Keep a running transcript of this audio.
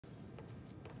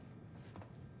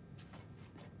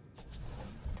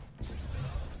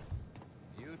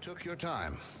took your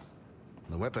time.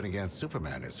 The weapon against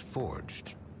Superman is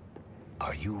forged.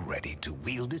 Are you ready to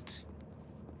wield it?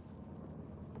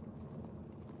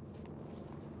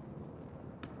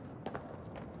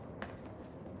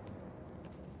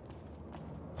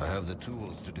 I have the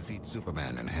tools to defeat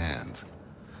Superman in hand.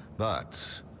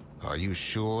 But, are you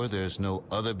sure there's no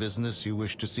other business you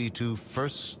wish to see to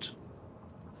first?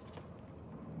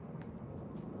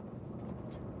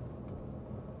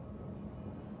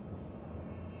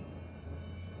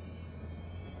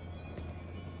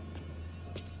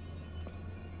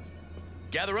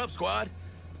 Gather up, squad.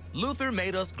 Luther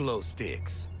made us glow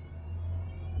sticks.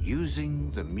 Using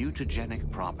the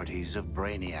mutagenic properties of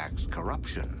Brainiac's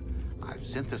corruption, I've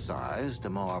synthesized a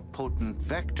more potent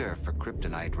vector for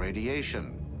kryptonite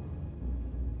radiation.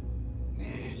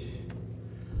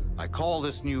 I call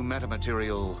this new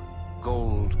metamaterial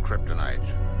gold kryptonite.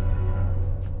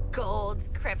 Gold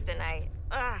kryptonite.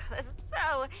 Ugh,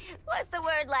 so, what's the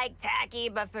word like tacky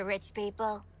but for rich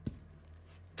people?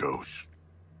 Ghost.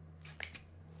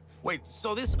 Wait,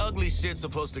 so this ugly shit's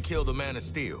supposed to kill the Man of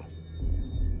Steel?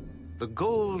 The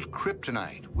gold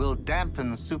kryptonite will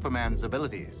dampen Superman's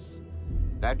abilities.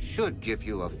 That should give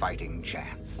you a fighting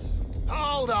chance.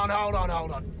 Hold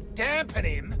on. Dampen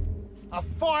him? A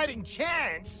fighting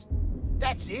chance?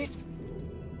 That's it?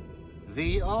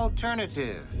 The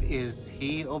alternative is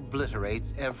he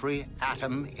obliterates every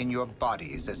atom in your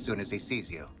bodies as soon as he sees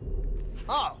you.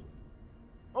 Oh.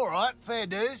 All right, fair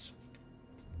dues.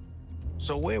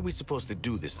 So where are we supposed to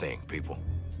do this thing, people?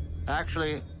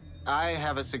 Actually, I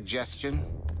have a suggestion.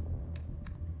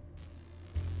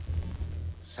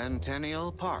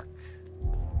 Centennial Park.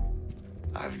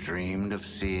 I've dreamed of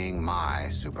seeing my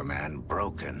Superman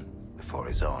broken before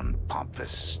his own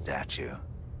pompous statue.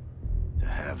 To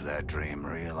have that dream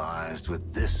realized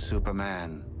with this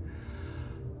Superman,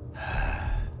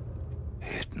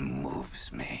 it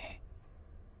moves me.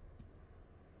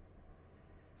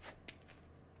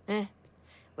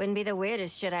 Wouldn't be the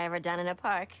weirdest shit I ever done in a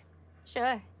park.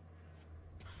 Sure.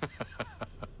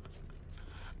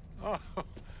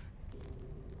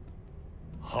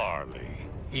 Harley,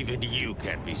 even you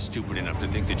can't be stupid enough to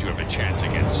think that you have a chance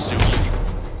against Superman.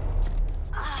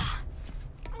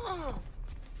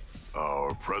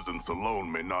 Our presence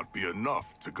alone may not be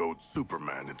enough to goad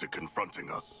Superman into confronting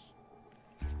us.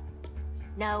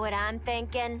 Know what I'm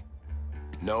thinking?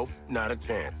 Nope, not a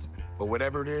chance. But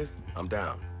whatever it is, I'm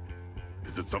down.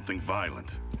 Is it something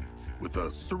violent, with a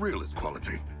surrealist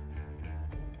quality?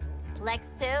 Lex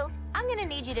 2, I'm gonna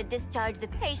need you to discharge the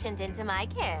patient into my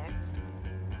care.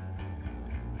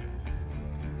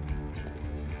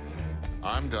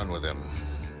 I'm done with him.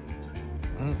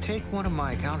 Take one of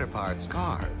my counterpart's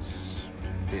cars.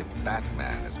 If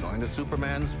Batman is going to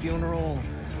Superman's funeral,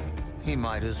 he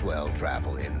might as well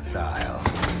travel in style.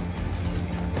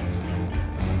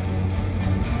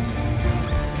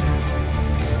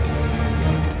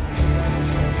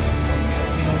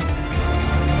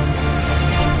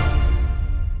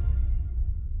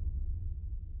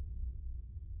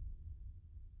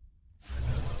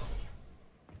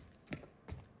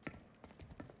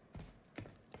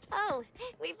 Oh,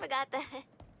 we forgot the...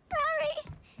 Sorry!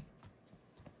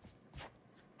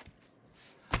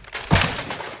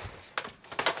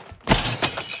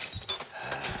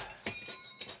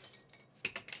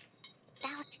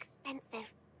 That looked expensive.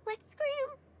 Let's scream.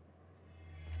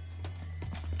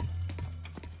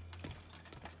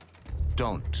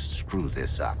 Don't screw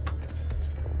this up.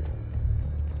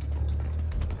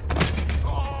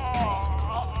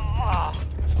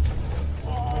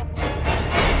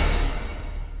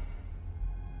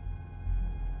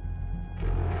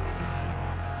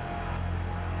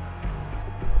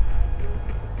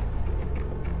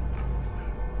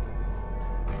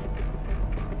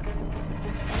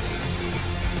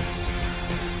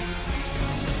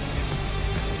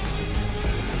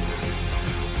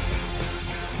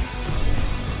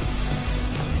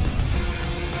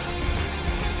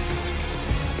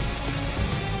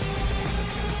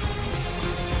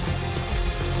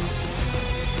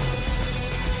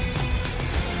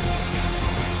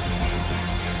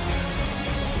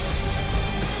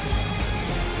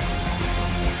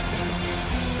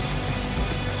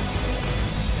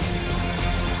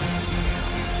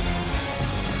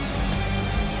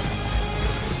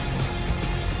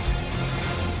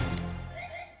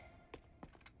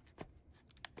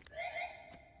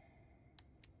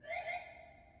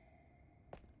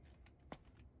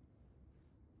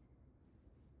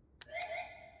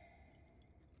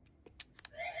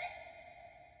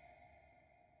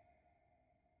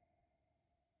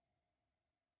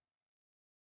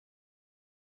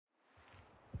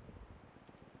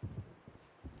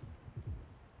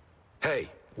 Hey,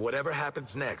 whatever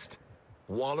happens next,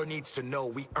 Waller needs to know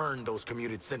we earned those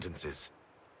commuted sentences.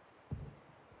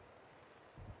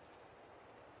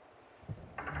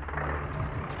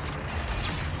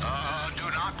 Do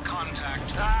not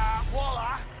contact.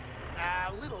 Waller,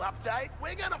 little update.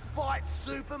 We're gonna fight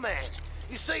Superman.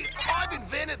 You see, I've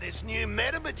invented this new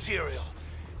metamaterial.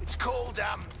 It's called,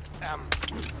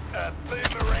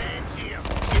 boomerangium.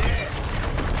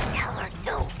 Yeah. Tell her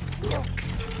no nukes.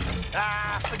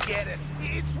 Forget it.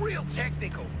 It's real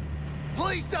technical.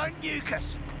 Please don't nuke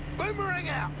us. Boomerang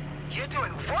out. You're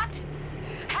doing what?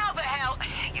 How the hell?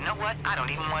 You know what? I don't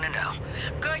even want to know.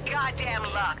 Good goddamn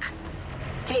luck.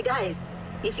 Hey guys,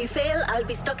 if you fail, I'll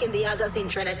be stuck in the Argus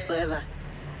intranet forever.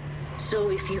 So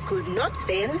if you could not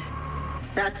fail,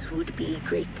 that would be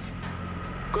great.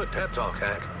 Good pep talk,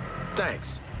 Hack.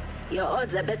 Thanks. Your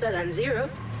odds are better than 0.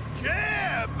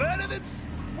 Yeah, better than...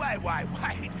 Wait.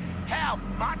 How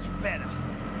much better?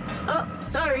 Oh,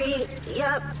 sorry.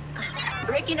 Yep.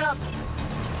 Breaking up.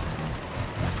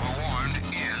 Forewarned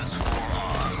is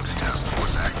forearmed. Task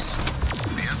Force X.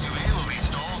 The SUV will be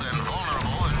stalled and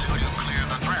vulnerable until you clear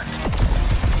the threat.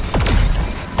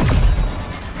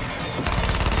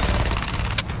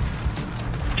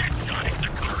 Exotic the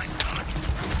current target.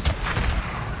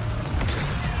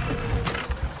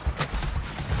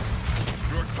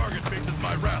 Your target faces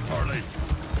my wrath, Harley.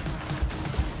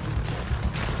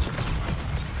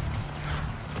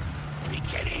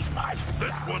 Beginning my...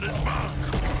 This one is marked.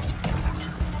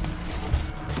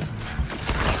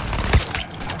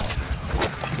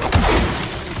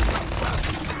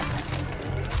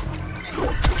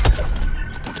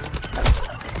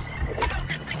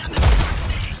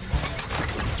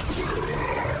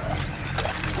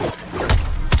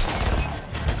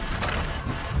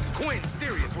 Quinn's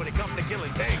serious when it comes to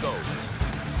killing tangos.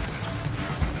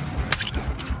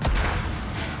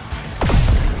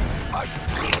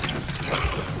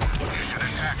 You should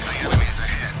attack the enemies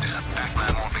ahead.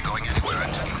 Batman won't be going anywhere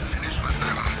until you finish with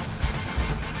them.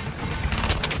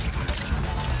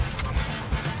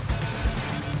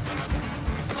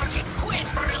 Marking Quinn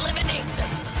for elimination.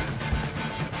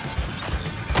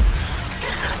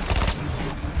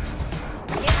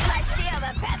 Here's my shield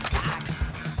of pep talk.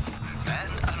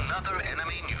 And another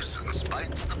enemy nuisance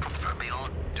bites the proverbial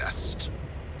dust.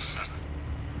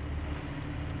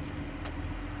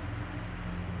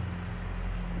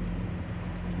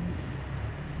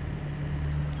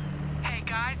 Hey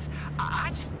guys,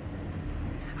 I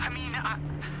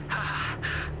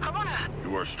wanna...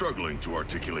 You are struggling to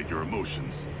articulate your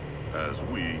emotions as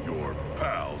we, your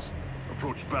pals,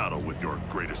 approach battle with your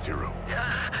greatest hero.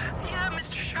 Yeah,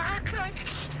 Mr. Shark,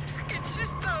 it's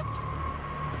just,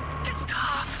 it's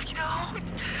tough, you know?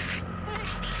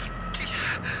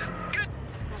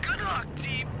 Good luck,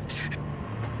 team.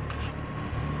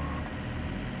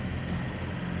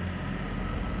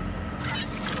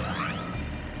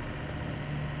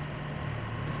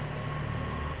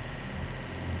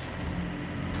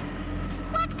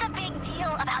 What's the big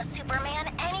deal about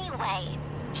Superman anyway?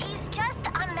 He's just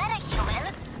a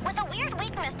metahuman with a weird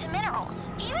weakness to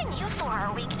minerals. Even you four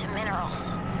are weak to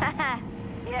minerals. Haha,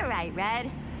 you're right, Red.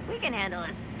 We can handle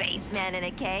a spaceman in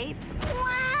a cape.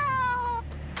 Well,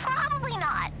 probably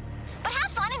not. But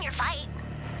have fun in your fight.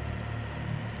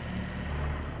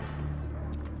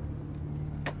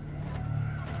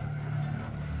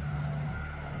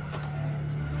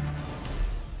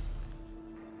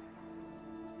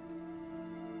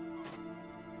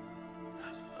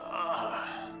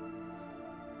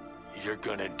 You're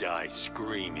gonna die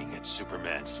screaming at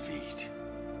Superman's feet.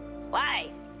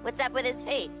 Why? What's up with his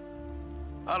feet?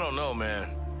 I don't know,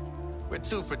 man. We're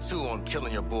 2 for 2 on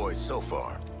killing your boys so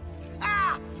far.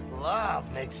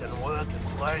 Love makes it worth the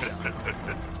pleasure.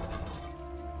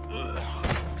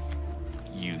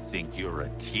 You think you're a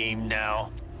team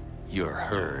now? You're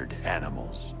herd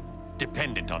animals,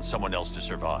 dependent on someone else to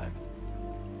survive.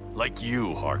 Like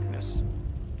you, Harkness.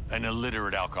 An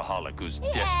illiterate alcoholic who's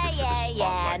desperate for the spotlight.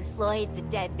 Yeah, and Floyd's a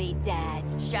deadbeat dad.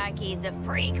 Sharky's a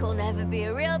freak who'll never be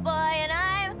a real boy, and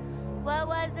I'm... What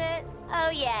was it? Oh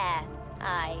yeah,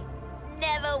 I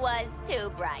never was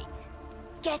too bright.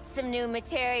 Get some new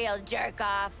material, jerk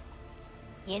off.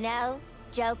 You know,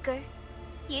 Joker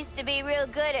used to be real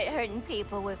good at hurting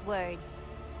people with words.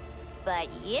 But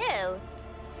you,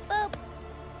 boop.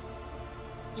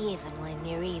 Even when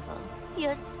you're evil,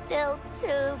 you're still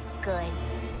too good.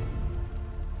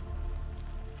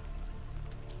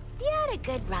 You had a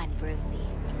good run, Brucey.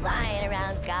 Flying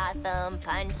around Gotham,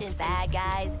 punching bad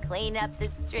guys, cleaning up the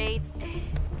streets,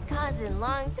 causing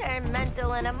long-term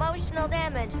mental and emotional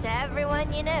damage to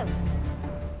everyone you knew.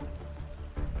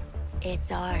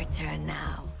 It's our turn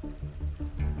now.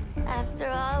 After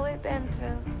all we've been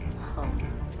through. Oh.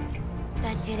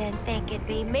 Bet you didn't think it'd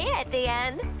be me at the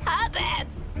end, huh,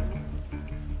 Bets?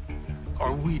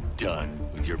 Are we done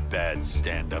with your bad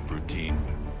stand-up routine?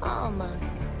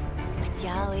 Almost. But you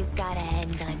always gotta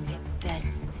end on your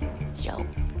best joke.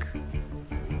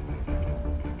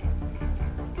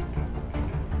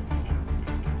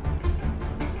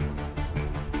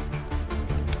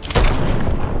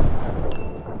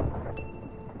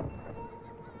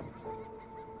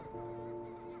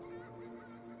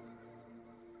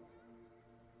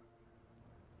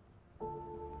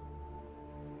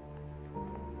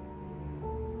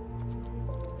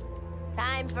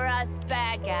 Time for us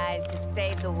bad guys to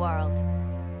save the world.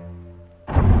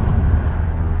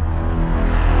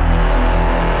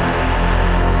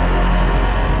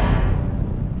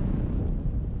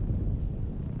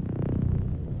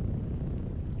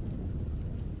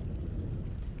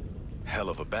 Hell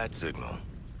of a bat signal.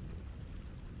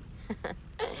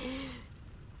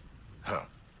 Huh.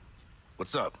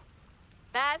 What's up?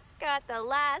 Bat's got the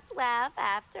last laugh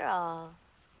after all.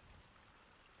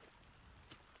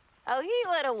 Oh, he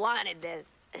would have wanted this.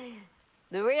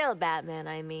 The real Batman,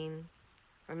 I mean.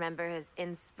 Remember his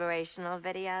inspirational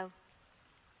video?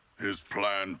 His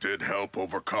plan did help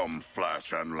overcome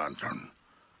Flash and Lantern.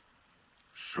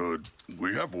 Should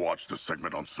we have watched the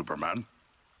segment on Superman?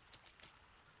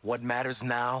 What matters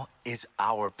now is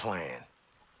our plan.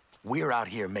 We're out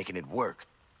here making it work.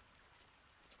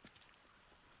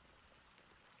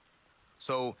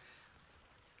 So,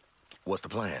 what's the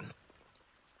plan?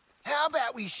 How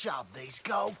about we shove these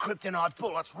gold kryptonite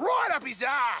bullets right up his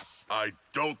ass? I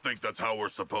don't think that's how we're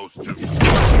supposed to.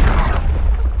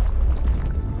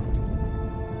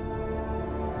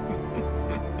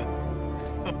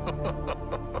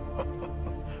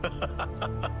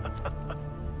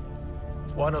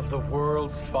 One of the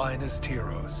world's finest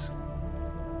heroes.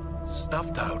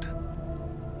 Snuffed out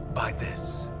by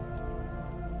this.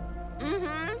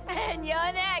 Mm-hmm. And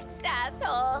you're next,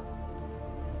 asshole.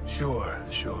 Sure.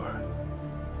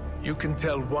 You can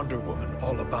tell Wonder Woman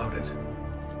all about it.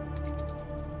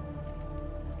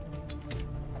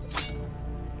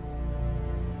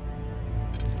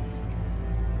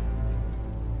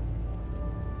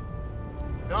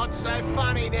 Not so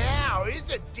funny now, is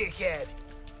it, dickhead?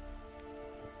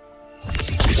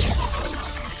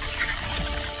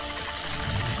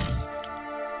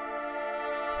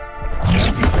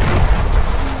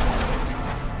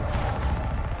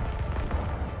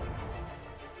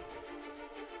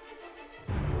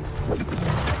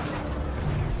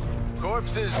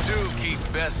 Corpses do keep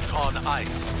best on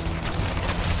ice.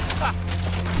 Ha!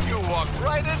 You walked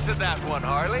right into that one,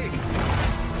 Harley.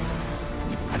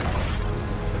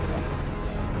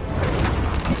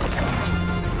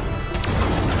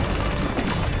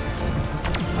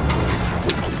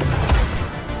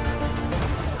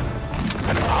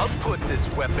 I'll put this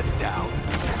weapon down.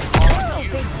 Oh,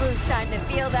 Big Boo's starting to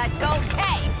feel that gold K.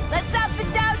 Let's up the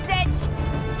dosage!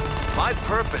 My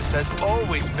purpose has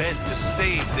always been to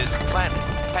save this planet,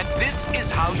 and this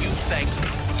is how you thank me.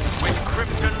 With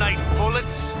kryptonite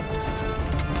bullets?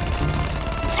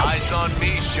 Eyes on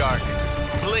me, Shark.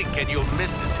 Blink and you'll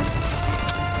miss it.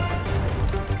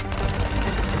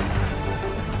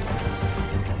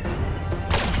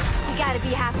 We gotta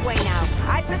be halfway now.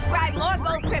 I prescribe more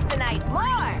gold kryptonite.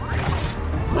 More!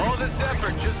 All this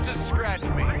effort just to scratch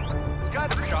me. It's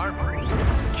kind of charming.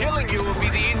 Killing you will be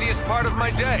the easiest part of my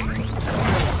day.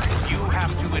 You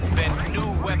have to invent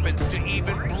new weapons to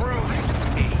even bruise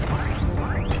me.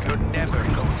 You're never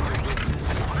going to win this.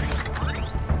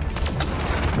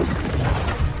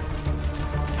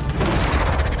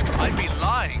 I'd be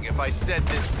lying if I said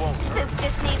this won't hurt. Suits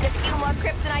just needs a few more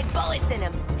kryptonite bullets in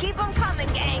him. Keep them coming,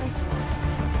 gang.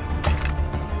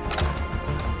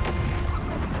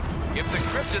 If the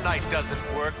kryptonite doesn't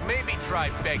work, maybe try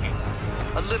begging.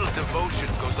 A little devotion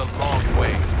goes a long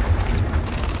way.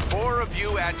 4 of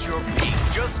you at your peak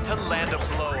just to land a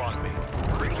blow on me.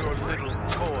 With your little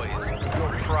toys,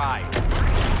 your pride.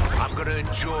 I'm gonna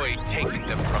enjoy taking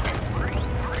them from you.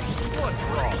 What's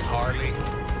wrong, Harley?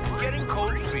 Getting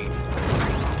cold feet.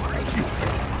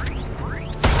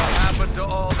 What happened to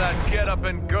all that get up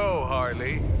and go,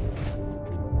 Harley?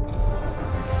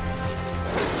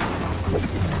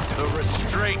 The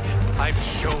restraint I've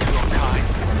shown your kind.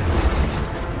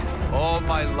 All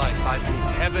my life, I've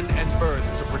moved heaven and earth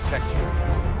to protect you.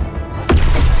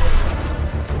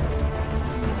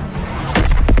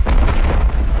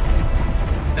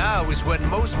 Now is when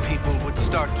most people would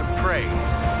start to pray.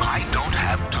 I don't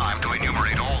have time to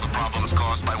enumerate all the problems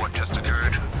caused by what just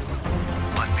occurred.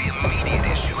 But the immediate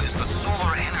issue is the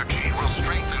solar energy will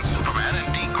strengthen Superman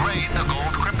and degrade the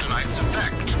gold kryptonite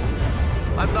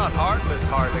Not heartless,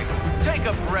 Harley. Take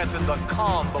a breath in the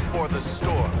calm before the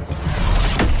storm.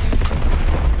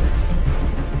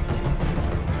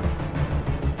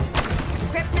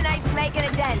 Kryptonite's making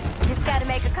a dent. Just gotta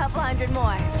make a couple hundred more.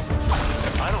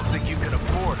 I don't think you can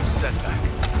afford a setback.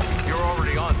 You're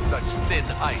already on such thin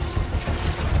ice.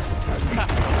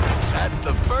 That's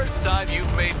the first time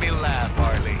you've made me laugh,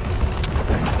 Harley.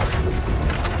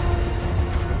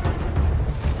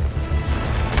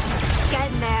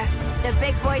 Getting there. The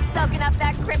big boy's soaking up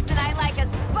that kryptonite like a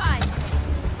sponge.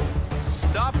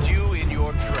 Stopped you in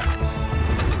your tracks.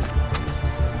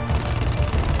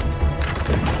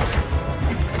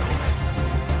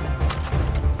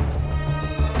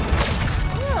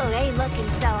 Ooh, ain't looking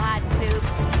so hot,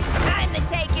 Soups. Time to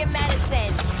take your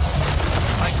medicine.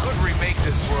 I could remake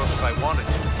this world if I wanted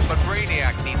to, but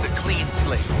Brainiac needs a clean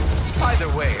slate. Either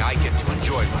way, I get to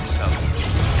enjoy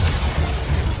myself.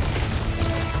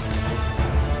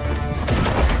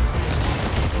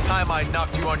 Time I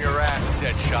knocked you on your ass,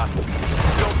 Deadshot.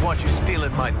 Don't want you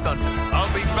stealing my thunder. I'll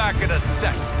be back in a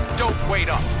sec. Don't wait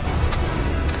up.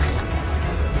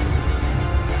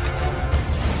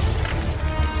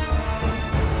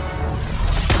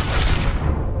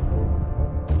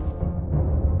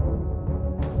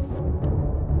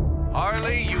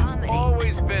 Harley, you've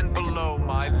always been below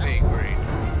my pay grade.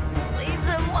 Leaves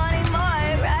him wanting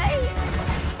more, right?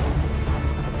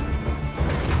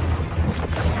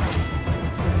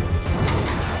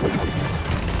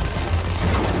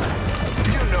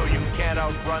 Can't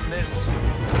outrun this.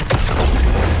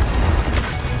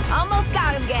 Almost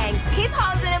got him, gang. Keep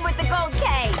hosing him with the gold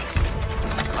K.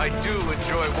 I do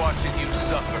enjoy watching you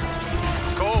suffer.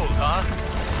 It's cold, huh?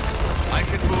 I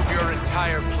can move your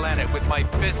entire planet with my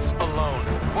fists alone.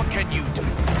 What can you do?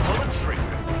 Pull a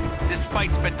trigger. This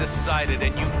fight's been decided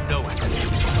and you know it.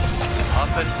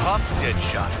 Huff and puff,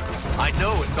 Deadshot. I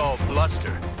know it's all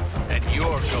bluster, and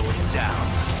you're going down.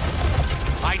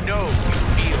 I know you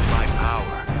feel my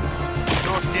power.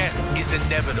 Your death is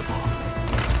inevitable.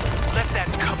 Let that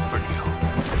comfort you.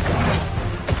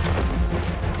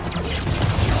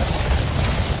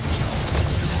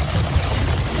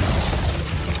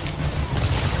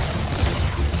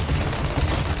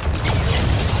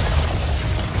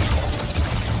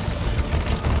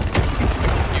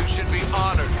 You should be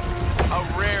honored. How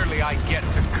rarely I get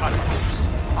to cut loose.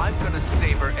 I'm gonna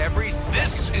savor every...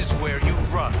 This is where you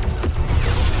run.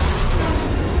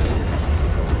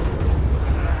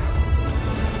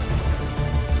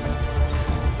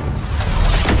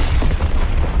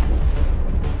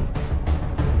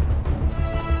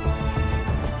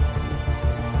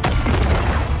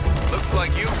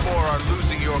 Like you four are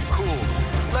losing your cool.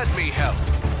 Let me help.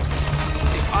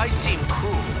 If I seem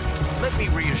cruel, let me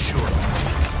reassure you.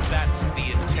 That's the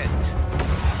intent.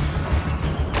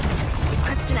 The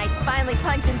kryptonite's finally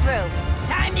punching through.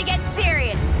 Time to get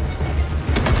serious.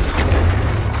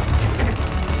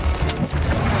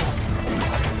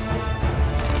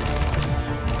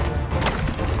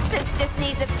 Suits just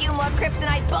needs a few more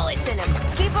kryptonite bullets in him.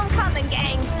 Keep them coming,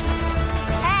 gang.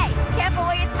 Hey, careful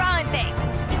where you're throwing things.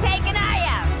 Take an eye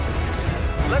out!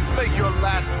 Let's make your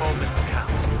last moments count.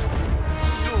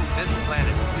 Soon this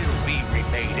planet will be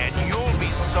remade, and you'll be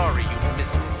sorry you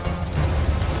missed it.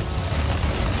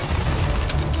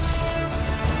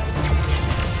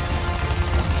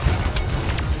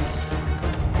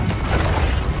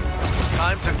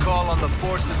 Time to call on the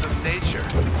forces of nature.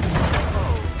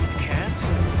 Oh, you can't?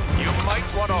 You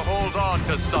might want to hold on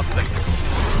to something.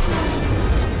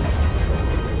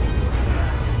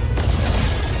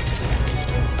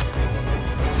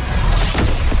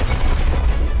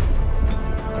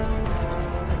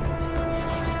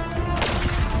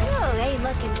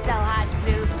 Looking so hot,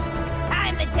 Soups.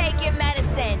 Time to take your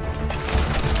medicine.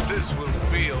 This will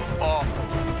feel awful.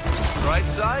 Right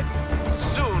side?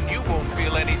 Soon you won't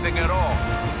feel anything at all.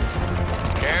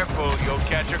 Careful, you'll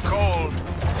catch a cold.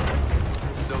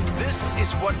 So this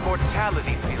is what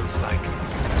mortality feels like.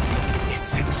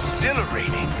 It's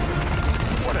exhilarating.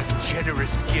 What a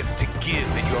generous gift to give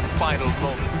in your final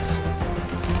moments.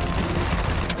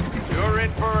 You're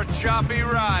in for a choppy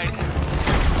ride.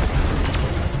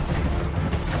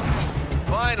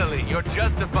 Finally, you're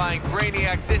justifying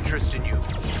Brainiac's interest in you.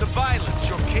 The violence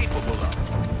you're capable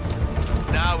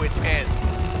of. Now it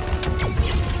ends.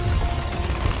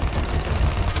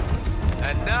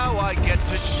 And now I get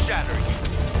to shatter you.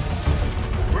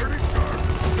 Burning star,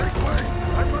 take way.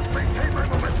 I must maintain my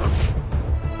momentum.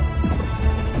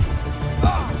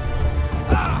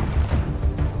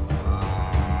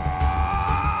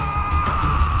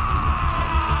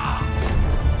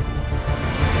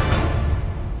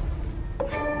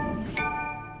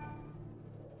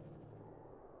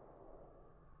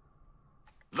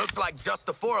 like just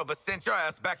the four of us sent your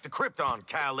ass back to Krypton,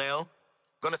 Kal-El.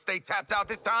 Gonna stay tapped out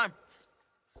this time?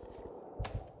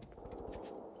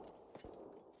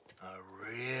 I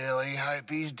really hope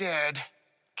he's dead.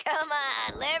 Come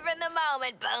on, live in the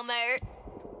moment, Boomer.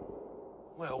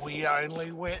 Well, we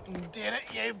only went and did it,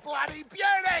 you bloody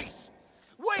beauties!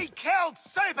 We killed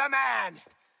Superman!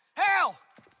 Hell,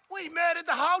 we murdered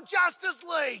the whole Justice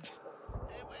League!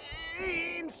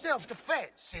 In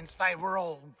self-defense, since they were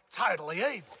all totally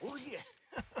evil, yeah.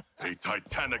 A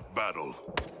titanic battle.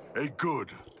 A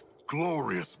good,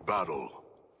 glorious battle.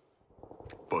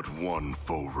 But one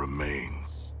foe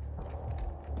remains.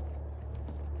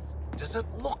 Does it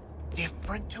look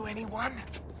different to anyone?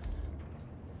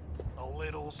 A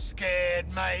little scared,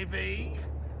 maybe?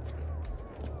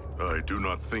 I do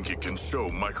not think it can show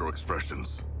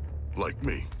micro-expressions. Like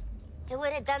me. It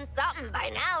would have done something by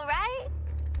now, right?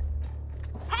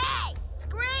 Hey!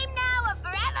 Scream now or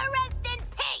forever rest in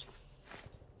peace!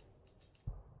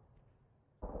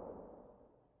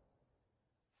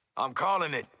 I'm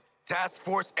calling it Task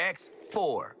Force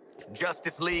X-4.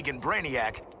 Justice League and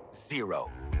Brainiac,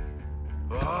 0.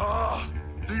 Ah!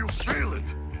 Do you feel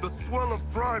it? The swell of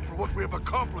pride for what we have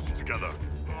accomplished together.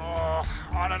 Oh,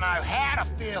 I don't know how to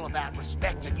feel about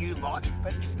respecting you lot,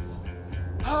 but...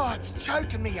 Oh, it's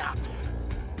choking me up.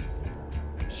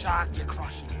 Shark, you're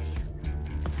crushing me.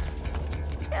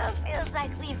 Sure feels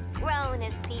like we've grown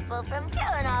as people from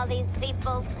killing all these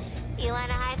people. You want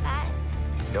a high five?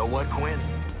 You know what, Quinn?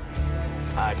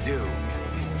 I do.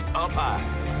 Up high.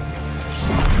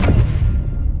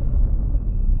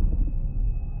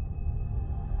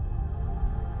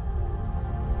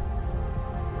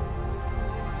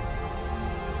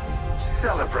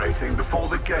 Celebrating before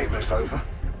the game is over.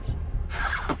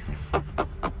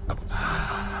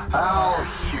 How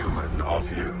human of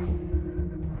you.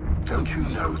 Don't you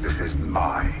know this is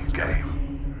my game?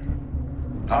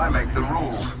 I make the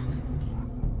rules.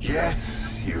 Yes,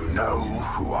 you know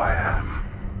who I am.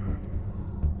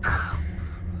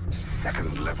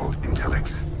 Second-level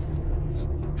intellect.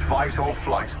 Fight or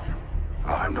flight.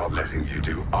 I'm not letting you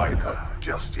do either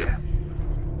just yet.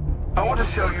 I want to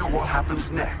show you what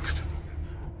happens next.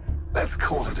 Let's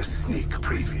call it a sneak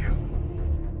preview.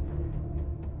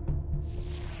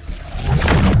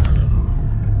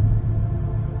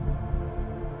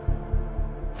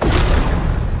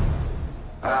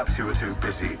 Perhaps you were too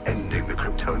busy ending the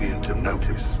Kryptonian to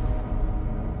notice.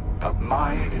 But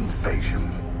my invasion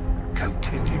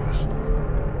continues.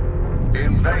 The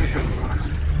invasion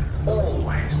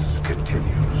always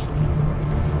continues.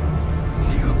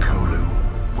 New Kolu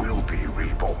will be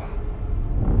reborn.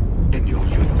 In your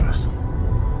universe.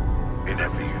 In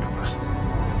every universe.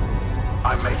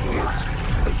 I'm making it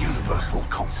a universal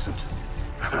constant.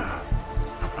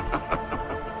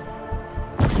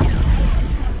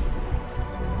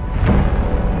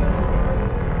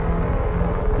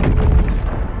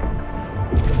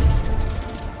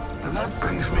 And that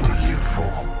brings me to you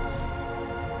four.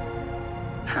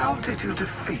 How did you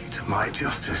defeat my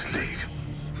Justice League?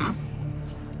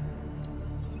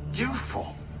 You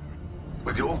four.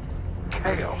 With your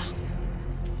chaos.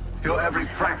 Your every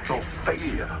fractal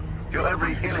failure. Your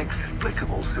every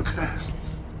inexplicable success.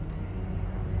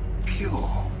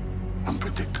 Pure.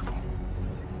 Unpredictable.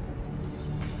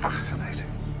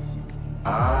 Fascinating.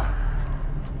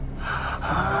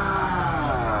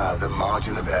 The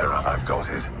margin of error, I've got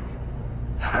it.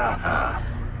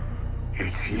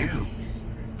 It's you.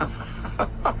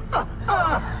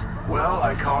 Well,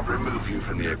 I can't remove you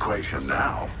from the equation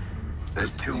now.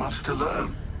 There's too much to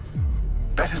learn.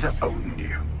 Better to own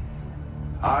you.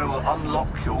 I will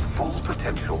unlock your full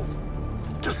potential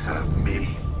to serve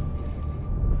me.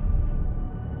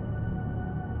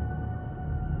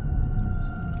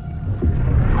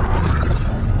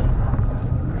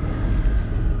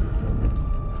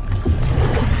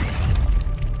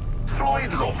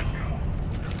 Floyd Law.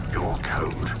 Your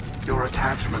code, your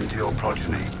attachment to your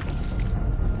progeny.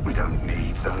 We don't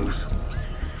need those.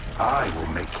 I will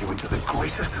make you into the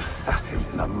greatest assassin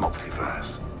in the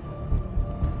multiverse.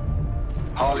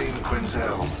 Harleen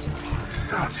Quinzel,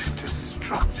 such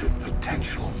destructive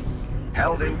potential,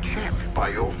 held in check by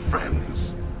your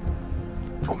friends.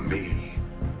 For me,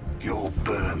 you'll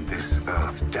burn this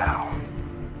Earth down.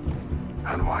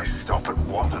 And why stop at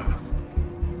one Earth?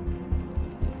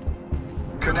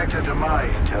 Connected to my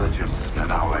intelligence,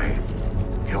 Nanawe,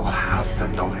 you'll have the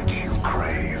knowledge you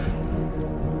crave.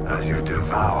 As you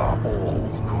devour all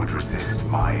who would resist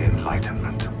my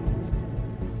enlightenment.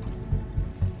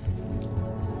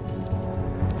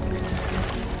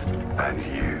 And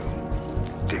you,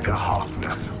 Digger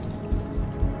Harkness,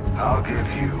 I'll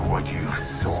give you what you've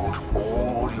sought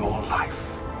all your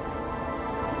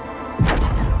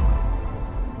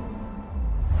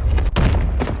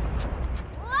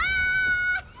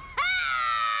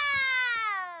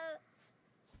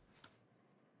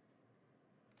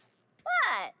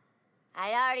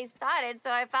already started,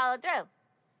 so I followed through.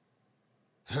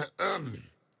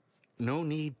 No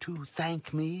need to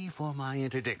thank me for my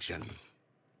interdiction.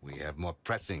 We have more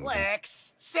pressing...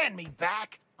 Lex, send me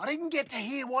back. I didn't get to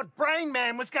hear what Brain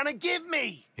Man was gonna give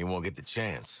me. He won't get the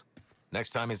chance. Next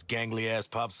time his gangly ass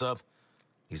pops up,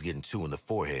 he's getting 2 in the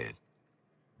forehead.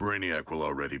 Brainiac will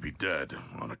already be dead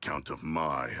on account of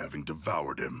my having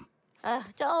devoured him.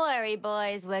 Don't worry,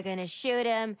 boys. We're gonna shoot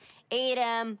him, eat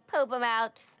him, poop him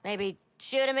out, maybe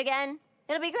shoot him again.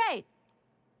 It'll be great.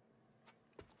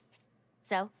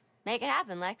 So, make it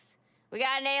happen, Lex. We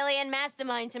got an alien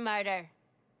mastermind to murder.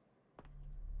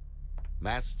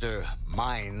 Master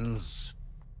minds.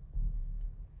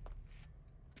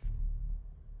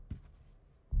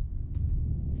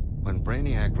 When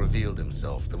Brainiac revealed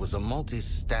himself, there was a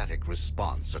multi-static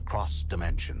response across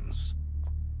dimensions.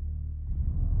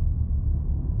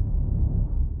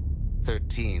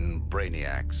 13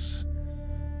 Brainiacs.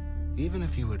 Even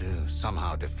if you were to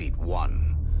somehow defeat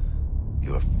one,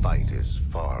 your fight is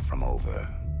far from over.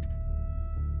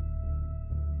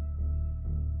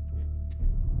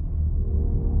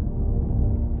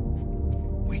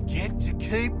 We get to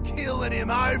keep killing him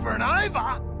over and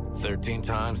over? 13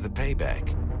 times the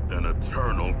payback. An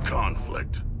eternal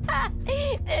conflict.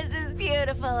 This is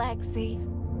beautiful, Lexi.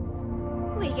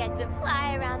 We get to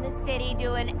fly around the city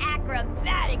doing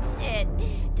acrobatic shit.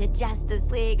 The Justice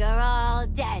League are all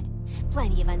dead.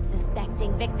 Plenty of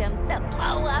unsuspecting victims to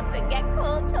blow up and get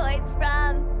cool toys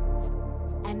from.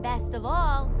 And best of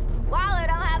all, Waller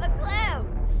don't have a clue.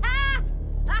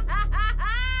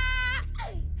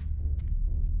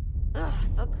 Ugh,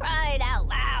 for crying out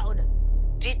loud.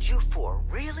 Did you four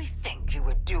really think you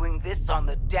were doing this on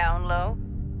the down low?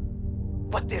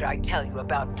 What did I tell you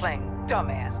about playing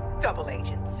dumbass double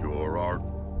agents? You're our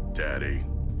daddy.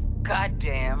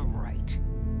 Goddamn right.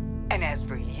 And as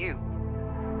for you,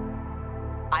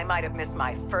 I might have missed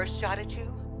my first shot at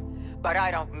you, but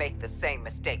I don't make the same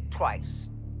mistake twice.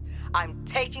 I'm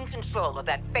taking control of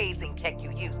that phasing tech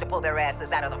you used to pull their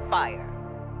asses out of the fire.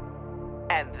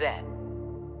 And then,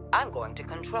 I'm going to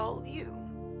control you.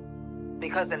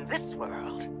 Because in this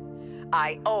world,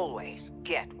 I always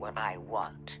get what I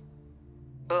want.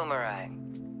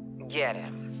 Boomerang, get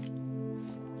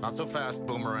him. Not so fast,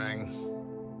 Boomerang.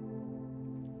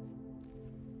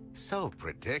 So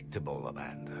predictable,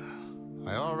 Amanda.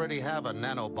 I already have a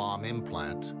nanobomb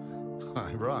implant.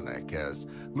 Ironic, as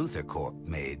Luthor Corp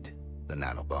made the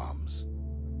nanobombs.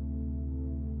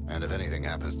 And if anything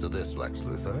happens to this Lex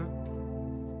Luthor,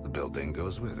 the building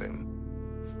goes with him.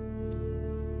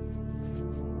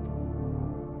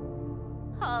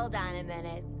 Hold on a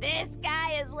minute. This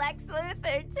guy is Lex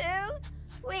Luthor, too?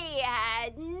 We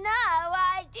had no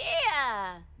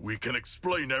idea. We can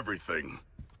explain everything.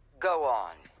 Go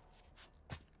on.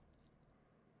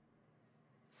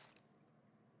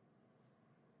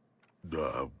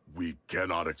 We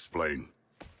cannot explain.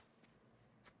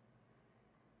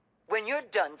 When you're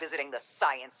done visiting the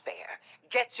science fair,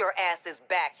 get your asses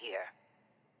back here.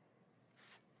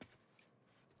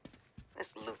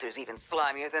 This Luthor's even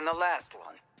slimier than the last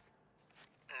one.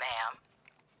 Ma'am,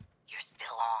 you're still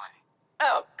on.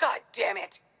 Oh, God damn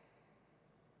it!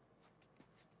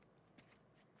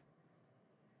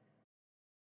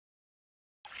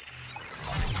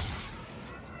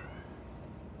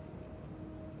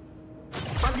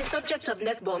 On the subject of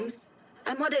neck bombs,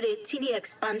 I modded a teeny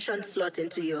expansion slot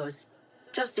into yours.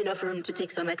 Just enough room to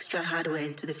take some extra hardware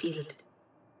into the field.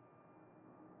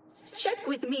 Check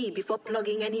with me before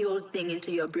plugging any old thing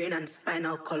into your brain and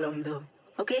spinal column, though.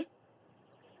 Okay?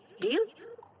 Deal?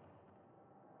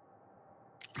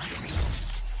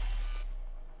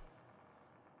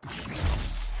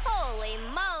 Holy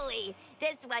moly!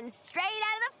 This one's straight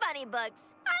out of the funny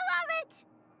books. I love it!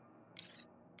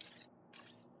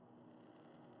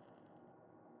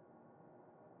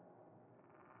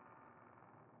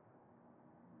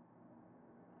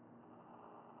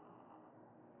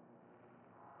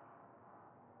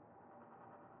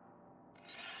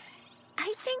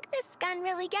 I think this gun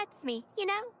really gets me, you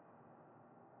know?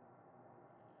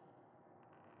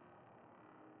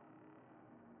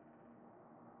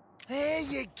 There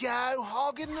you go,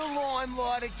 hogging the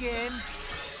limelight again.